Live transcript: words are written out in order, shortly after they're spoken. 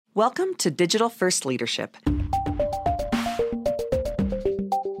Welcome to Digital First Leadership, the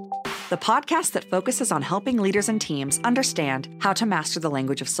podcast that focuses on helping leaders and teams understand how to master the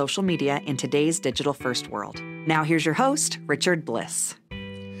language of social media in today's digital first world. Now here's your host, Richard Bliss.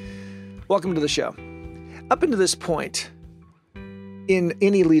 Welcome to the show. Up until this point in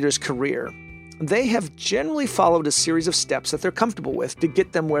any leader's career, they have generally followed a series of steps that they're comfortable with to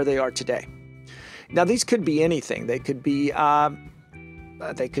get them where they are today. Now, these could be anything. They could be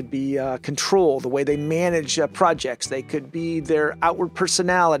control, the way they manage projects. They could be their outward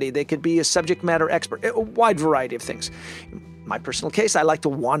personality. They could be a subject matter expert, a wide variety of things. In my personal case, I like to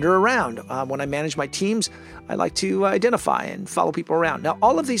wander around. When I manage my teams, I like to identify and follow people around. Now,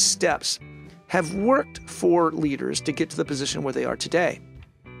 all of these steps have worked for leaders to get to the position where they are today.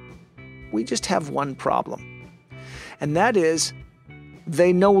 We just have one problem, and that is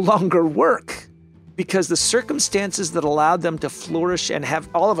they no longer work. Because the circumstances that allowed them to flourish and have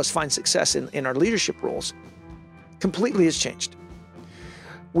all of us find success in our leadership roles completely has changed.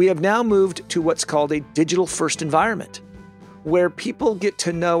 We have now moved to what's called a digital first environment, where people get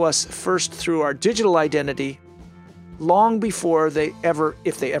to know us first through our digital identity long before they ever,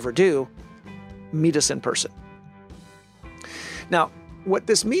 if they ever do, meet us in person. Now, what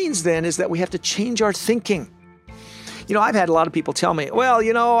this means then is that we have to change our thinking. You know, I've had a lot of people tell me, well,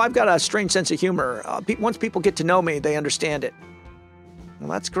 I've got a strange sense of humor. Once people get to know me, they understand it. Well,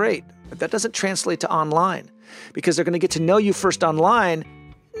 that's great, but that doesn't translate to online, because they're going to get to know you first online,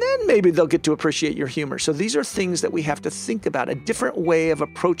 and then maybe they'll get to appreciate your humor. So these are things that we have to think about, a different way of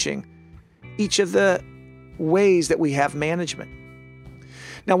approaching each of the ways that we have management.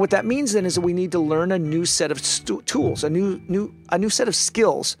 Now, what that means then is that we need to learn a new set of tools, a new set of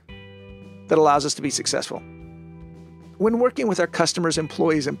skills that allows us to be successful. When working with our customers,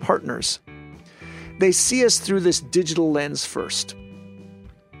 employees, and partners, they see us through this digital lens first.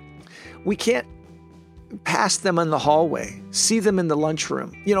 We can't pass them in the hallway, see them in the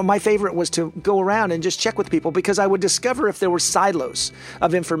lunchroom. My favorite was to go around and just check with people, because I would discover if there were silos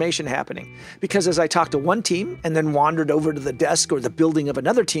of information happening. Because as I talked to one team and then wandered over to the desk or the building of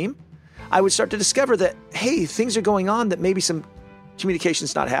another team, I would start to discover that, hey, things are going on that maybe some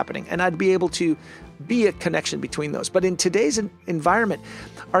communication's not happening, and I'd be able to be a connection between those. But in today's environment,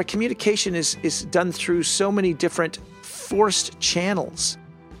 our communication is done through so many different forced channels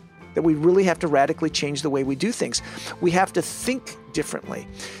that we really have to radically change the way we do things. We have to think differently,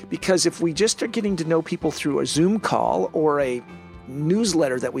 because if we just are getting to know people through a Zoom call or a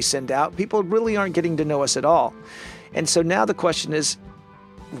newsletter that we send out, people really aren't getting to know us at all. And so now the question is,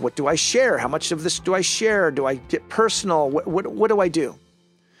 what do I share? How much of this do I share? Do I get personal? What do I do?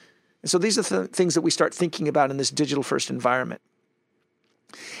 And so these are the things that we start thinking about in this digital first environment.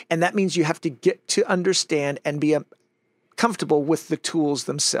 And that means you have to get to understand and be comfortable with the tools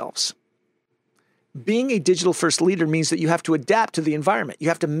themselves. Being a digital first leader means that you have to adapt to the environment. You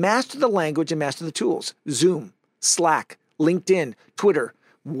have to master the language and master the tools. Zoom, Slack, LinkedIn, Twitter,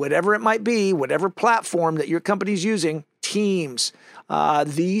 whatever it might be, whatever platform that your company's using, Teams.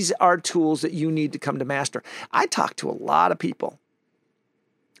 These are tools that you need to come to master. I talk to a lot of people,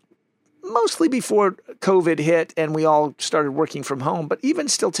 mostly before COVID hit and we all started working from home. But even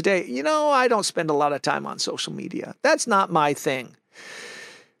still today, I don't spend a lot of time on social media. That's not my thing.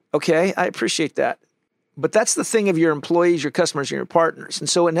 Okay, I appreciate that. But that's the thing of your employees, your customers, and your partners. And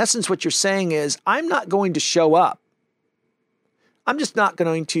so in essence, what you're saying is, I'm not going to show up. I'm just not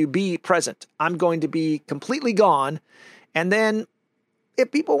going to be present. I'm going to be completely gone. And then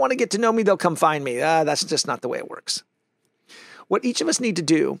if people want to get to know me, they'll come find me. That's just not the way it works. What each of us need to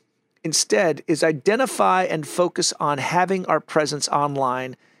do instead is identify and focus on having our presence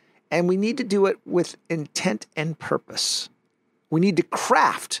online, and we need to do it with intent and purpose. We need to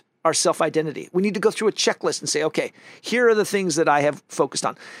craft our self-identity. We need to go through a checklist and say, okay, here are the things that I have focused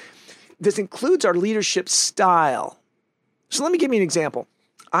on. This includes our leadership style. So let me give you an example.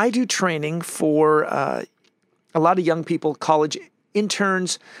 I do training for a lot of young people, college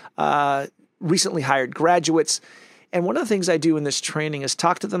interns, recently hired graduates. And one of the things I do in this training is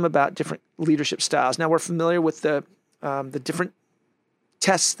talk to them about different leadership styles. Now, we're familiar with the different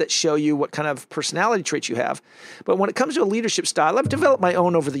tests that show you what kind of personality traits you have. But when it comes to a leadership style, I've developed my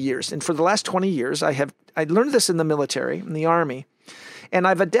own over the years. And for the last 20 years, I learned this in the military, in the Army, and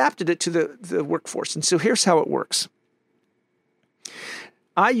I've adapted it to the workforce. And so here's how it works.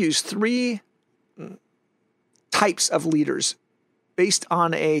 I use 3 types of leaders based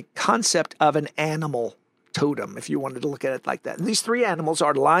on a concept of an animal totem, if you wanted to look at it like that. And these 3 animals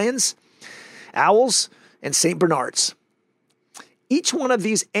are lions, owls, and St. Bernards. Each one of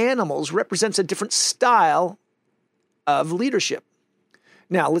these animals represents a different style of leadership.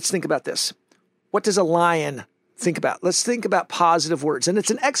 Now, let's think about this. What does a lion think about? Let's think about positive words. And it's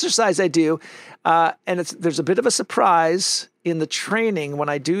an exercise I do, and there's a bit of a surprise in the training when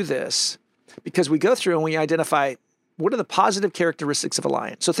I do this, because we go through and we identify what are the positive characteristics of a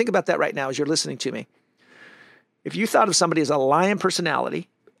lion. So think about that right now as you're listening to me. If you thought of somebody as a lion personality,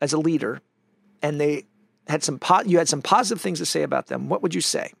 as a leader, and you had some positive things to say about them, what would you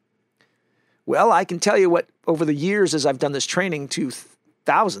say? Well, I can tell you what, over the years as I've done this training to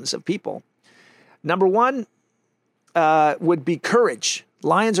thousands of people, number one would be courage.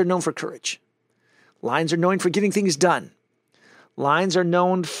 Lions are known for courage. Lions are known for getting things done. Lions are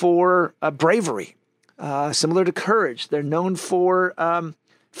known for bravery, similar to courage. They're known for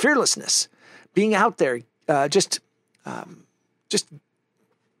fearlessness, being out there, just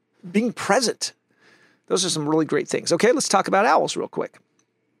being present. Those are some really great things. Okay, let's talk about owls real quick.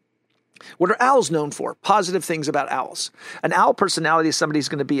 What are owls known for? Positive things about owls. An owl personality is somebody who's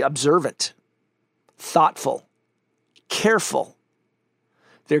going to be observant, thoughtful, careful.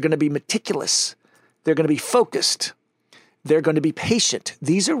 They're going to be meticulous. They're going to be focused. They're going to be patient.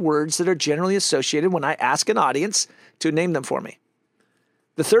 These are words that are generally associated when I ask an audience to name them for me.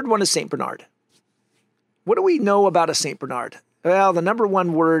 The third one is St. Bernard. What do we know about a St. Bernard? Well, the number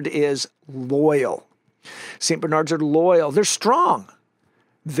one word is loyal. St. Bernards are loyal. They're strong.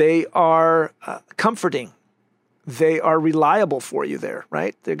 They are comforting. They are reliable for you there,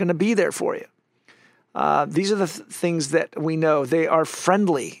 right? They're going to be there for you. These are the things that we know. They are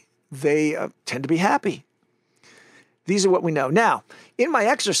friendly. They tend to be happy. These are what we know. Now, in my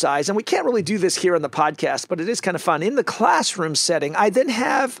exercise, and we can't really do this here on the podcast, but it is kind of fun. In the classroom setting, I then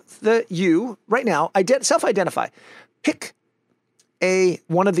have you right now self-identify. Pick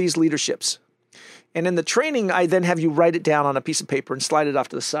one of these leaderships. And in the training, I then have you write it down on a piece of paper and slide it off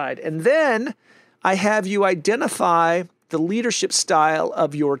to the side. And then I have you identify the leadership style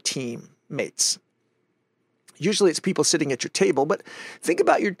of your teammates. Usually it's people sitting at your table, but think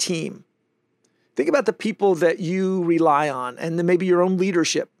about your team. Think about the people that you rely on and then maybe your own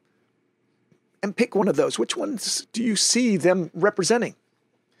leadership. And pick one of those. Which ones do you see them representing?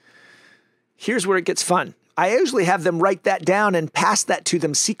 Here's where it gets fun. I usually have them write that down and pass that to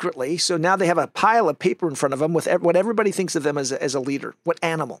them secretly. So now they have a pile of paper in front of them with what everybody thinks of them as a leader, what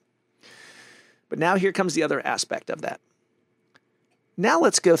animal. But now here comes the other aspect of that. Now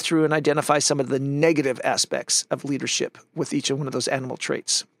let's go through and identify some of the negative aspects of leadership with each one of those animal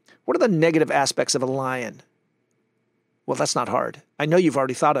traits. What are the negative aspects of a lion? Well, that's not hard. I know you've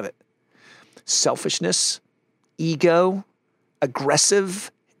already thought of it. Selfishness, ego,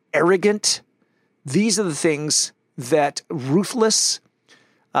 aggressive, arrogant. These are the things that ruthless,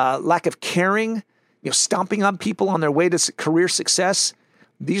 lack of caring, stomping on people on their way to career success.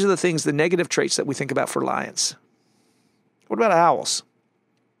 These are the things, the negative traits that we think about for lions. What about owls?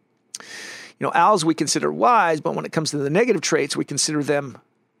 Owls we consider wise, but when it comes to the negative traits, we consider them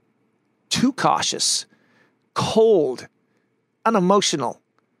too cautious, cold, unemotional,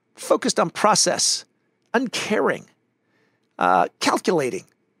 focused on process, uncaring, calculating,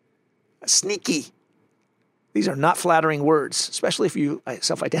 sneaky. These are not flattering words, especially if you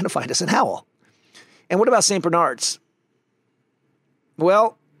self-identified as an owl. And what about St. Bernards?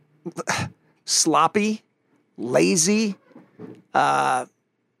 Well, sloppy, lazy,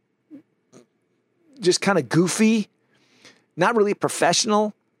 just kind of goofy, not really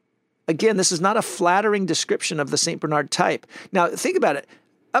professional. Again, this is not a flattering description of the St. Bernard type. Now, think about it.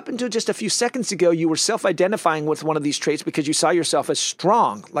 Up until just a few seconds ago, you were self-identifying with one of these traits because you saw yourself as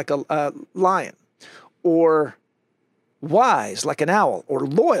strong, like a lion, or wise, like an owl, or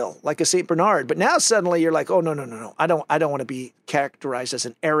loyal, like a St. Bernard. But now suddenly you're like, oh, no. I don't want to be characterized as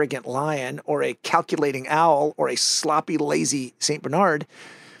an arrogant lion or a calculating owl or a sloppy, lazy St. Bernard.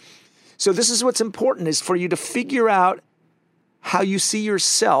 So this is what's important, is for you to figure out how you see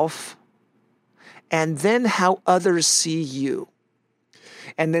yourself and then how others see you.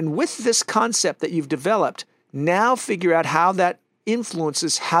 And then with this concept that you've developed, now figure out how that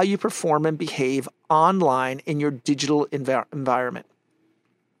influences how you perform and behave online in your digital environment.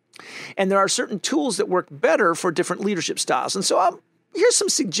 And there are certain tools that work better for different leadership styles. And so here's some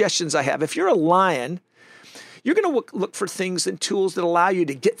suggestions I have. If you're a lion, you're going to look for things and tools that allow you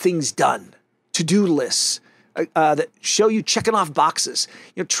to get things done, to-do lists, that show you checking off boxes,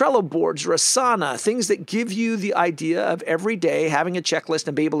 Trello boards or Asana, things that give you the idea of every day having a checklist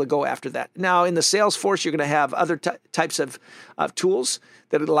and be able to go after that. Now, in the Salesforce, you're going to have other types of tools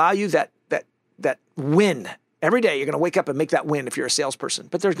that allow you that win. Every day, you're going to wake up and make that win if you're a salesperson.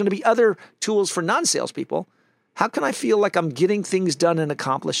 But there's going to be other tools for non-salespeople. How can I feel like I'm getting things done and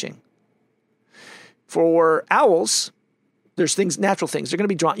accomplishing? For owls, There's things, natural things. They're going to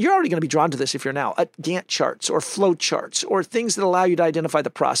be drawn. You're already going to be drawn to this if you're now at Gantt charts or flow charts or things that allow you to identify the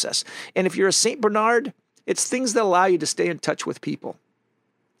process. And if you're a St. Bernard, it's things that allow you to stay in touch with people.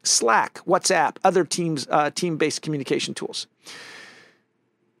 Slack, WhatsApp, other team-based communication tools.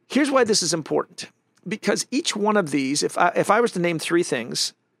 Here's why this is important. Because each one of these, if I was to name three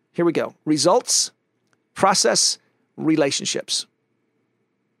things, here we go. Results, process, relationships.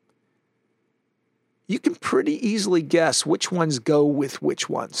 You can pretty easily guess which ones go with which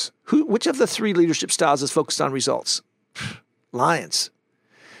ones. Which of the three leadership styles is focused on results? Lions.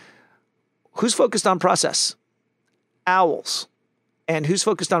 Who's focused on process? Owls. And who's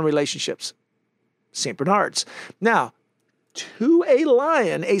focused on relationships? St. Bernards. Now, to a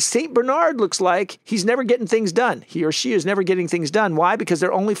lion, a St. Bernard looks like he's never getting things done. He or she is never getting things done. Why? Because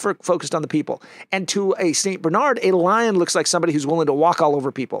they're only focused on the people. And to a St. Bernard, a lion looks like somebody who's willing to walk all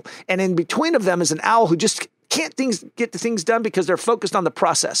over people. And in between of them is an owl who just can't get the things done because they're focused on the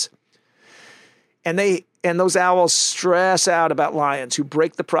process. And those owls stress out about lions who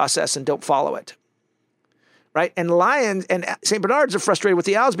break the process and don't follow it. Right? And lions and St. Bernards are frustrated with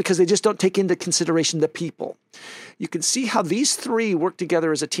the owls because they just don't take into consideration the people. You can see how these three work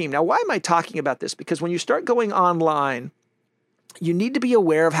together as a team. Now, why am I talking about this? Because when you start going online, you need to be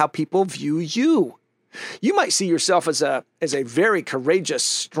aware of how people view you. You might see yourself as a very courageous,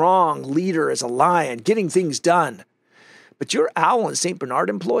 strong leader, as a lion, getting things done. But your owl and St. Bernard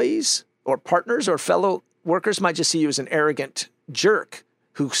employees or partners or fellow workers might just see you as an arrogant jerk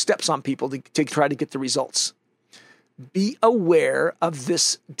who steps on people to try to get the results. Be aware of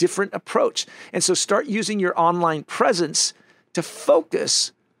this different approach. And so start using your online presence to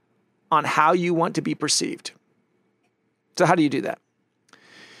focus on how you want to be perceived. So how do you do that?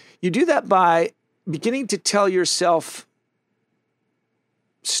 You do that by beginning to tell yourself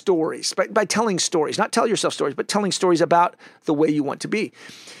stories, by telling stories, not tell yourself stories, but telling stories about the way you want to be.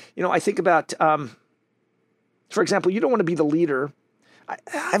 You know, I think about, for example, you don't want to be the leader.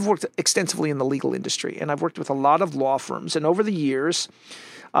 I've worked extensively in the legal industry, and I've worked with a lot of law firms. And over the years,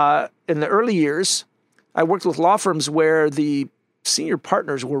 in the early years, I worked with law firms where the senior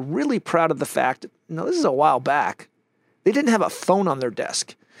partners were really proud of the fact, this is a while back, they didn't have a phone on their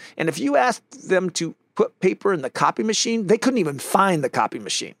desk. And if you asked them to put paper in the copy machine, they couldn't even find the copy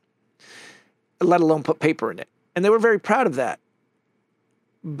machine, let alone put paper in it. And they were very proud of that.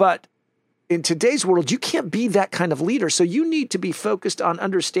 But in today's world, you can't be that kind of leader. So you need to be focused on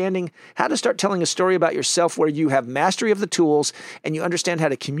understanding how to start telling a story about yourself where you have mastery of the tools and you understand how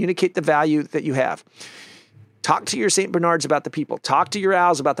to communicate the value that you have. Talk to your St. Bernards about the people. Talk to your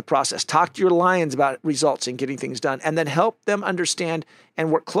owls about the process. Talk to your lions about results and getting things done. And then help them understand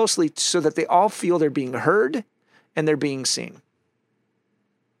and work closely so that they all feel they're being heard and they're being seen.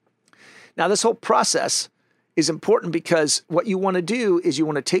 Now, this whole process is important because what you want to do is you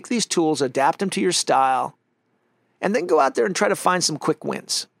want to take these tools, adapt them to your style, and then go out there and try to find some quick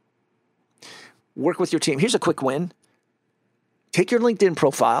wins. Work with your team. Here's a quick win. Take your LinkedIn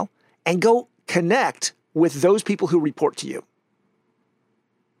profile and go connect with those people who report to you.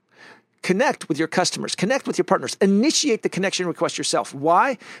 Connect with your customers. Connect with your partners. Initiate the connection request yourself.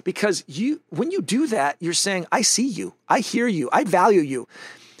 Why? Because when you do that, you're saying, I see you. I hear you. I value you.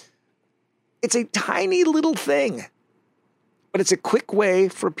 It's a tiny little thing, but it's a quick way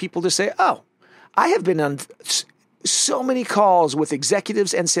for people to say, oh, I have been on so many calls with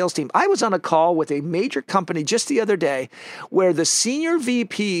executives and sales team. I was on a call with a major company just the other day where the senior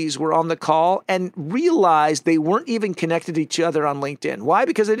VPs were on the call and realized they weren't even connected to each other on LinkedIn. Why?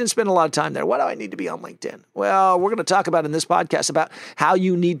 Because they didn't spend a lot of time there. Why do I need to be on LinkedIn? Well, we're going to talk about in this podcast about how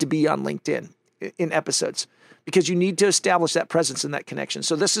you need to be on LinkedIn in episodes, because you need to establish that presence and that connection.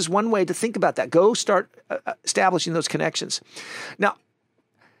 So this is one way to think about that. Go start establishing those connections. Now,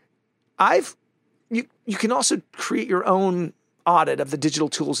 you can also create your own audit of the digital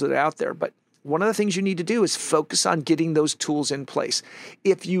tools that are out there, but one of the things you need to do is focus on getting those tools in place.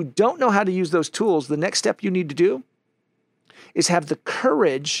 If you don't know how to use those tools, the next step you need to do is have the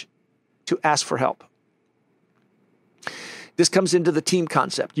courage to ask for help. This comes into the team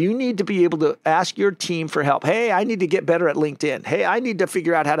concept. You need to be able to ask your team for help. Hey, I need to get better at LinkedIn. Hey, I need to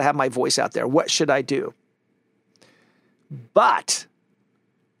figure out how to have my voice out there. What should I do? But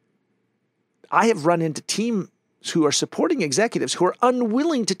I have run into teams who are supporting executives who are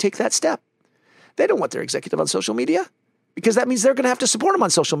unwilling to take that step. They don't want their executive on social media because that means they're going to have to support them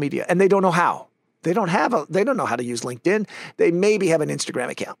on social media, and they don't know how. They don't know how to use LinkedIn. They maybe have an Instagram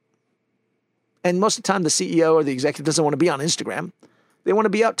account. And most of the time, the CEO or the executive doesn't want to be on Instagram. They want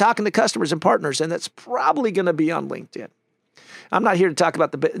to be out talking to customers and partners, and that's probably going to be on LinkedIn. I'm not here to talk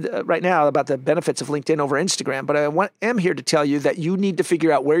about right now about the benefits of LinkedIn over Instagram, but I am here to tell you that you need to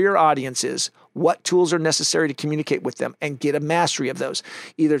figure out where your audience is, what tools are necessary to communicate with them, and get a mastery of those,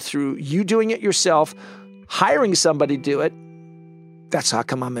 either through you doing it yourself, hiring somebody to do it. That's how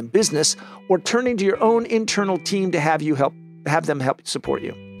come I'm in business, or turning to your own internal team to have them help support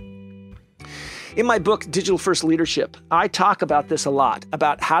you. In my book, Digital First Leadership, I talk about this a lot,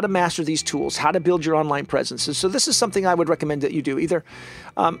 about how to master these tools, how to build your online presence. And so this is something I would recommend that you do. Either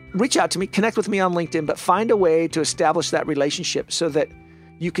reach out to me, connect with me on LinkedIn, but find a way to establish that relationship so that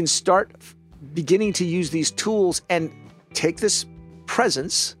you can start beginning to use these tools and take this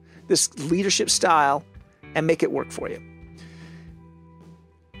presence, this leadership style, and make it work for you.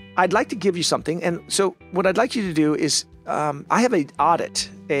 I'd like to give you something. And so what I'd like you to do is I have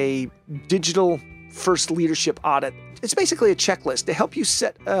a digital first leadership audit. It's basically a checklist to help you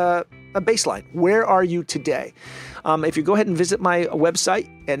set a baseline. Where are you today? If you go ahead and visit my website,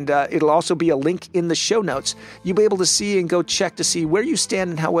 and it'll also be a link in the show notes, you'll be able to see and go check to see where you stand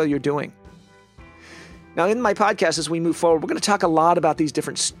and how well you're doing. Now, in my podcast, as we move forward, we're going to talk a lot about these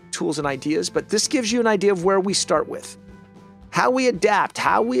different tools and ideas, but this gives you an idea of where we start with, how we adapt,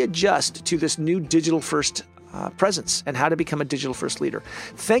 how we adjust to this new digital first presence, and how to become a digital first leader.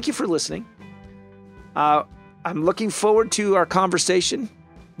 Thank you for listening. I'm looking forward to our conversation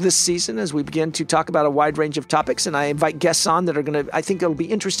this season as we begin to talk about a wide range of topics, and I invite guests on that are going to, I think it'll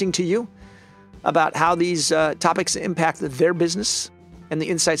be interesting to you about how these topics impact their business and the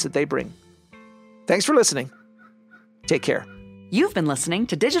insights that they bring. Thanks for listening. Take care. You've been listening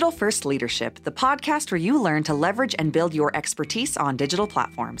to Digital First Leadership, the podcast where you learn to leverage and build your expertise on digital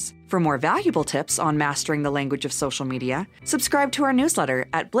platforms. For more valuable tips on mastering the language of social media, subscribe to our newsletter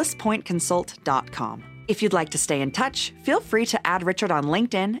at blisspointconsult.com. If you'd like to stay in touch, feel free to add Richard on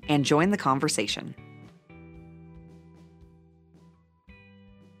LinkedIn and join the conversation.